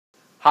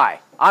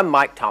Hi, I'm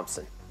Mike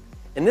Thompson.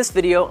 In this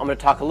video, I'm going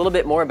to talk a little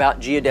bit more about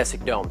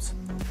geodesic domes.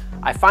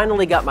 I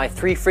finally got my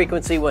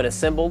 3-frequency one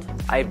assembled.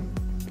 I've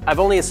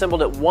only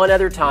assembled it one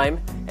other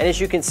time, and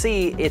as you can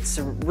see, it's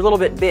a little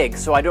bit big,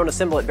 so I don't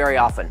assemble it very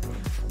often.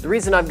 The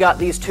reason I've got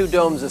these 2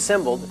 domes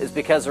assembled is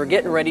because we're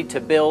getting ready to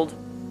build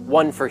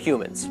one for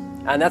humans.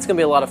 And that's going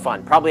to be a lot of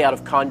fun, probably out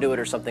of conduit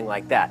or something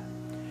like that.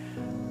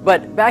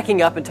 But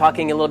backing up and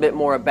talking a little bit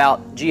more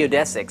about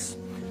geodesics,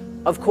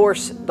 of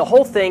course, the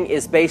whole thing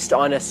is based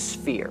on a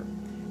sphere.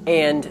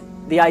 And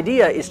the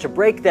idea is to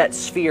break that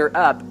sphere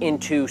up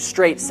into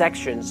straight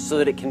sections so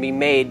that it can be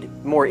made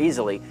more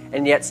easily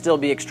and yet still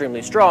be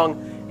extremely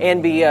strong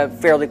and be a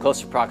fairly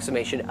close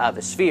approximation of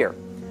a sphere.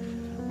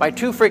 My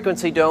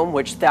 2-frequency dome,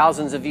 which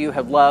thousands of you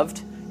have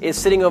loved, is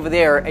sitting over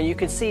there, and you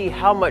can see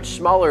how much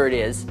smaller it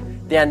is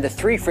than the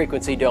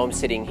 3-frequency dome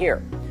sitting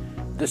here.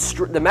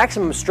 The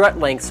maximum strut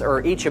lengths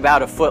are each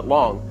about a foot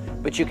long,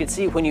 but you can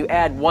see when you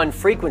add 1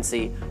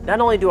 frequency, not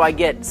only do I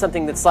get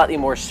something that's slightly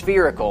more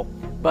spherical,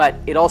 but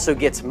it also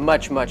gets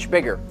much, much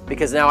bigger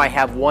because now I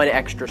have 1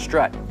 extra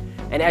strut.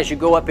 And as you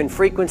go up in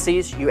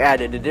frequencies, you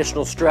add an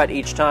additional strut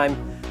each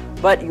time,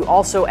 but you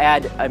also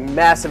add a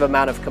massive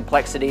amount of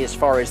complexity as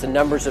far as the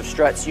numbers of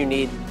struts you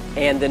need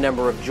and the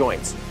number of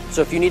joints.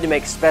 So if you need to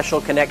make special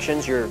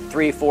connections, your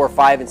 3, 4,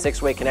 5, and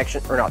 6-way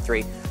connection, or not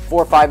 3,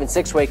 4, 5, and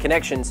 6-way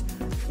connections,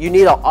 you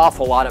need an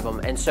awful lot of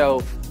them. And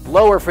so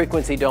lower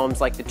frequency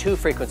domes like the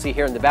 2-frequency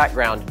here in the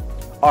background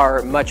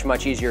are much,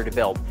 much easier to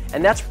build.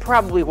 And that's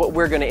probably what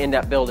we're going to end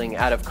up building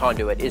out of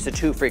conduit, is a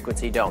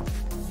 2-frequency dome.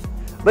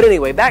 But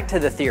anyway, back to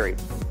the theory.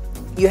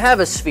 You have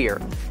a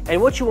sphere,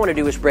 and what you want to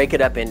do is break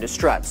it up into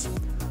struts.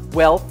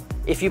 Well,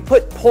 if you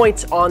put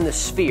points on the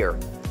sphere,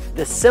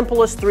 the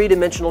simplest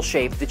 3-dimensional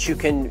shape that you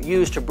can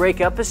use to break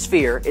up a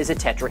sphere is a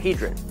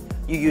tetrahedron.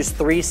 You use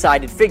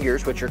 3-sided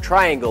figures, which are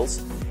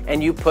triangles,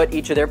 and you put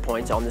each of their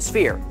points on the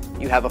sphere.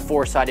 You have a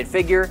 4-sided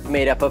figure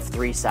made up of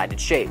 3-sided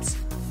shapes.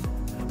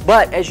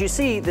 But as you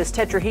see, this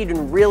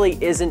tetrahedron really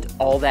isn't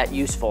all that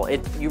useful.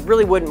 You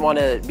really wouldn't want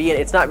to be in it.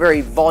 It's not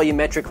very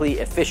volumetrically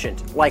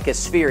efficient like a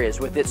sphere is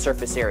with its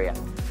surface area.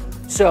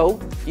 So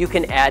you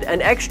can add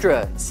an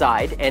extra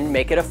side and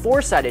make it a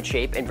 4-sided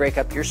shape and break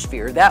up your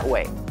sphere that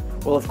way.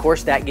 Well, of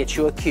course, that gets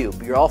you a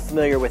cube. You're all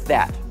familiar with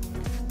that.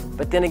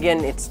 But then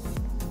again, it's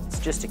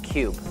just a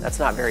cube. That's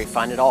not very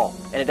fun at all.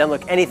 And it doesn't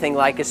look anything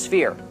like a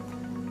sphere.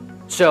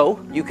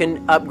 So you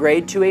can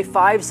upgrade to a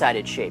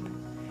 5-sided shape.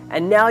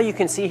 And now you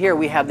can see here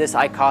we have this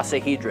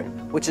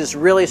icosahedron, which is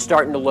really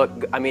starting to look,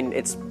 I mean,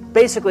 it's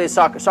basically a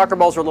soccer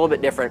balls are a little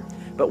bit different,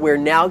 but we're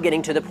now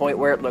getting to the point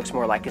where it looks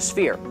more like a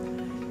sphere.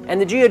 And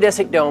the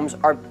geodesic domes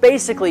are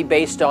basically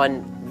based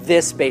on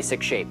this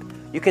basic shape.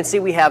 You can see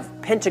we have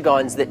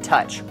pentagons that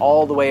touch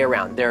all the way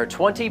around. There are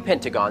 20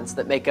 pentagons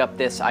that make up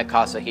this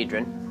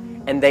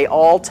icosahedron, and they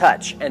all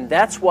touch. And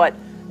that's what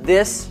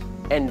this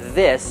and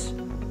this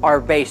are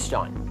based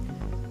on.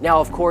 Now,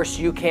 of course,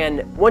 you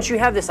can, once you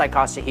have this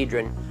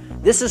icosahedron,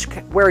 this is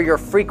where your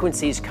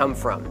frequencies come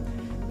from.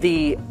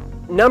 The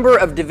number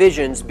of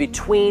divisions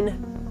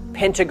between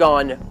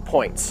pentagon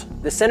points,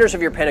 the centers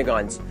of your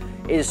pentagons,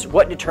 is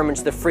what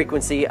determines the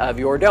frequency of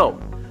your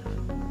dome.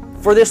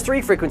 For this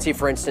 3-frequency,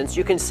 for instance,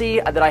 you can see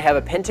that I have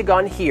a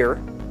pentagon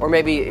here, or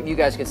maybe you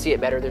guys can see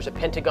it better. There's a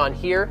pentagon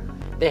here.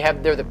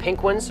 They're the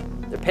pink ones.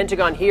 The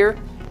pentagon here,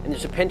 and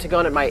there's a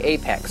pentagon at my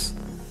apex.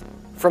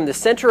 From the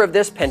center of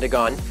this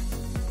pentagon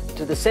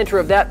to the center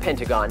of that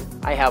pentagon,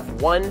 I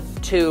have 1,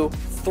 2,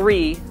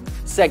 3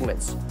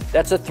 segments.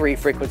 That's a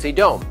 3-frequency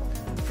dome.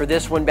 For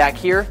this one back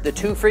here, the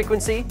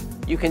 2-frequency,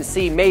 you can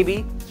see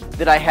maybe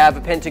that I have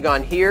a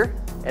pentagon here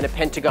and a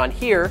pentagon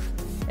here,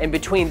 and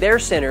between their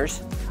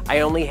centers,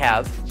 I only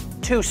have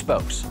 2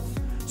 spokes.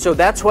 So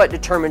that's what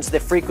determines the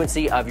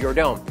frequency of your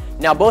dome.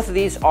 Now, both of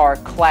these are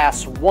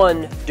class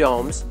 1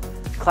 domes.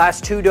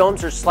 Class 2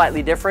 domes are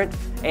slightly different,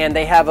 and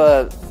they have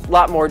a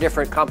lot more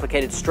different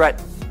complicated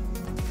strut.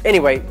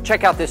 Anyway,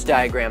 check out this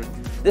diagram.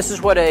 This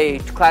is what a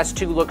class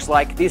 2 looks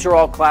like. These are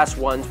all class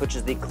 1s, which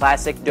is the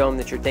classic dome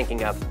that you're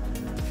thinking of.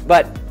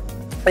 But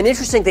an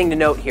interesting thing to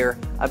note here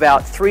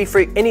about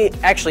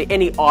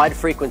any odd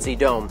frequency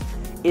dome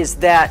is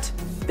that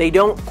they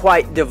don't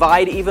quite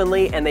divide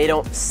evenly and they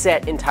don't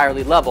set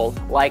entirely level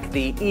like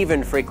the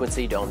even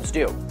frequency domes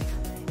do.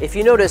 If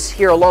you notice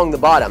here along the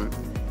bottom,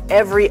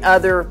 every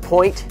other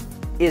point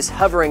is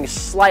hovering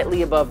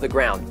slightly above the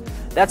ground.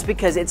 That's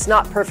because it's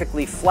not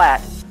perfectly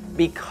flat,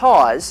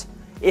 because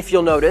if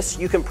you'll notice,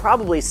 you can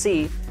probably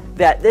see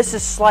that this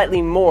is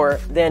slightly more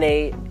than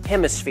a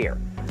hemisphere.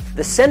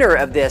 The center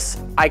of this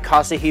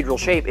icosahedral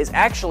shape is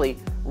actually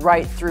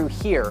right through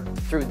here,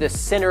 through the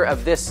center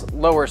of this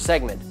lower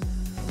segment.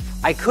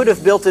 I could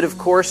have built it, of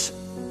course,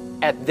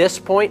 at this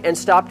point and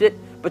stopped it,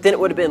 but then it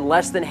would have been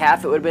less than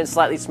half, it would have been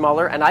slightly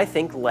smaller, and I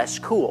think less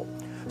cool.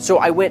 So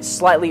I went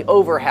slightly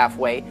over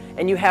halfway,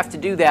 and you have to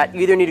do that.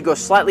 You either need to go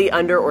slightly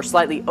under or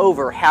slightly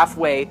over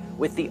halfway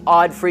with the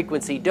odd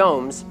frequency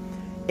domes,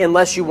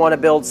 unless you want to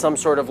build some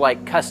sort of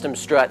like custom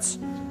struts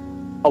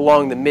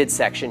along the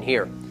midsection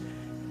here.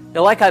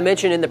 Now, like I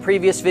mentioned in the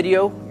previous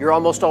video, you're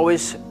almost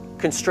always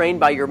constrained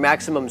by your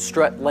maximum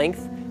strut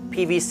length.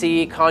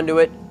 PVC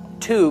conduit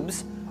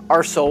tubes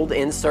are sold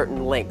in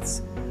certain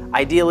lengths.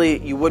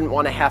 Ideally, you wouldn't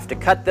want to have to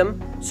cut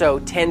them, so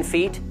 10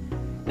 feet.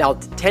 Now,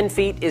 10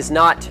 feet is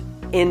not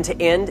end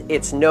to end,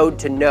 it's node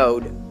to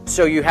node.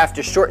 So you have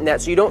to shorten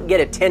that so you don't get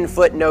a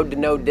 10-foot node to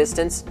node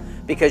distance,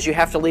 because you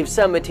have to leave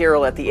some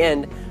material at the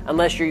end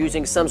unless you're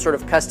using some sort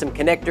of custom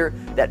connector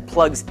that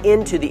plugs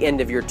into the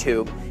end of your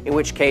tube, in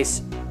which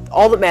case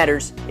all that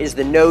matters is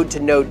the node to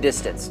node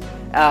distance.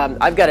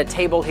 I've got a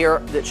table here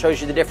that shows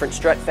you the different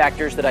strut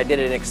factors that I did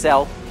in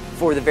Excel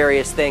for the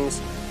various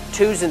things.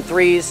 2s and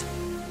 3s,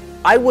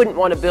 I wouldn't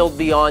want to build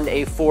beyond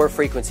a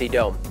 4-frequency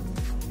dome.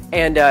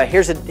 And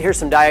here's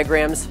some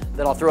diagrams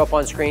that I'll throw up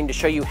on screen to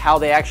show you how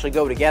they actually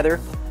go together.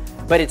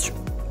 But it's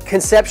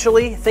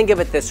conceptually, think of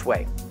it this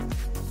way.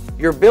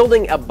 You're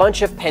building a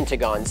bunch of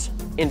pentagons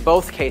in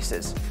both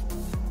cases.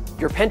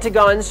 Your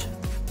pentagons,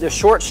 the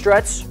short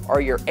struts,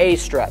 are your A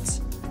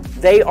struts.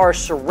 They are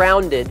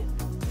surrounded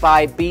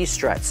by B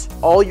struts.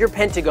 All your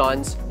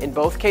pentagons in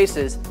both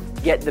cases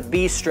get the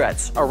B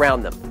struts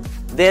around them.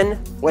 Then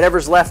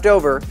whatever's left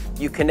over,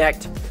 you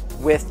connect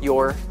with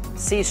your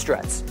C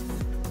struts.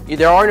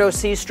 There are no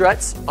C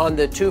struts on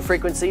the 2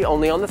 frequency,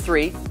 only on the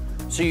 3.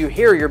 So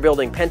you're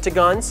building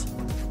pentagons,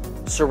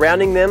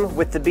 surrounding them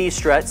with the B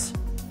struts,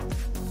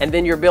 and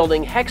then you're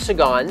building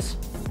hexagons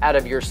out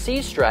of your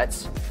C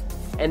struts,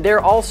 and they're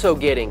also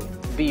getting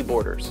B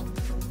borders.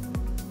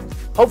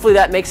 Hopefully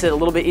that makes it a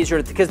little bit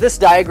easier, because this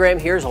diagram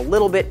here is a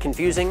little bit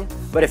confusing,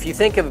 but if you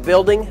think of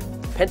building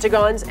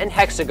pentagons and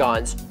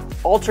hexagons,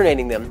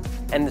 alternating them,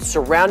 and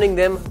surrounding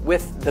them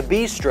with the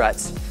B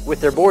struts,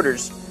 with their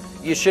borders,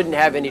 you shouldn't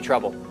have any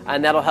trouble.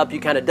 And that'll help you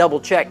kind of double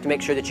check to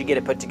make sure that you get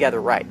it put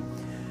together right.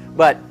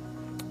 But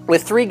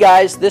with 3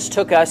 guys, this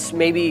took us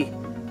maybe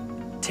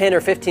 10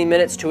 or 15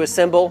 minutes to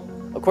assemble.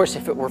 Of course,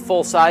 if it were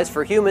full size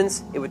for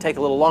humans, it would take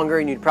a little longer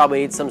and you'd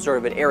probably need some sort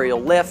of an aerial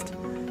lift.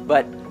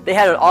 But they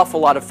had an awful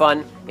lot of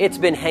fun. It's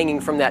been hanging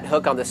from that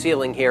hook on the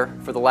ceiling here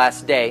for the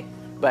last day,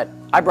 but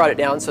I brought it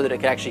down so that it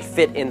could actually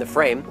fit in the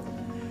frame.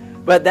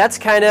 But that's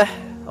kind of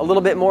a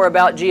little bit more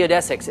about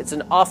geodesics. It's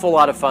an awful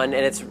lot of fun,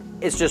 and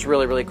it's just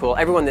really, really cool.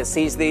 Everyone that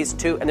sees these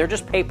too, and they're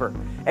just paper,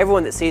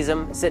 everyone that sees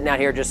them sitting out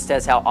here just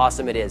says how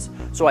awesome it is.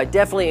 So I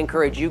definitely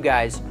encourage you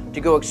guys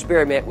to go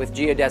experiment with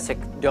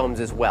geodesic domes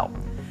as well.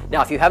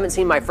 Now, if you haven't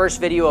seen my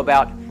first video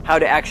about how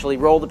to actually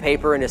roll the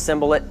paper and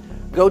assemble it,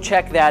 go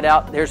check that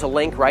out. There's a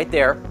link right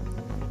there.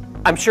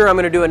 I'm sure I'm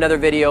going to do another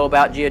video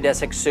about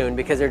geodesics soon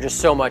because they're just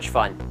so much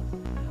fun.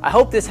 I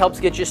hope this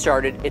helps get you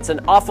started. It's an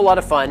awful lot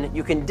of fun.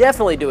 You can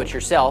definitely do it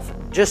yourself.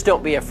 Just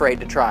don't be afraid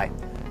to try.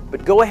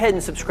 But go ahead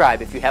and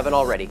subscribe if you haven't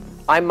already.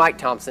 I'm Mike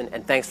Thompson,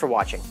 and thanks for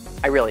watching.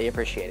 I really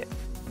appreciate it.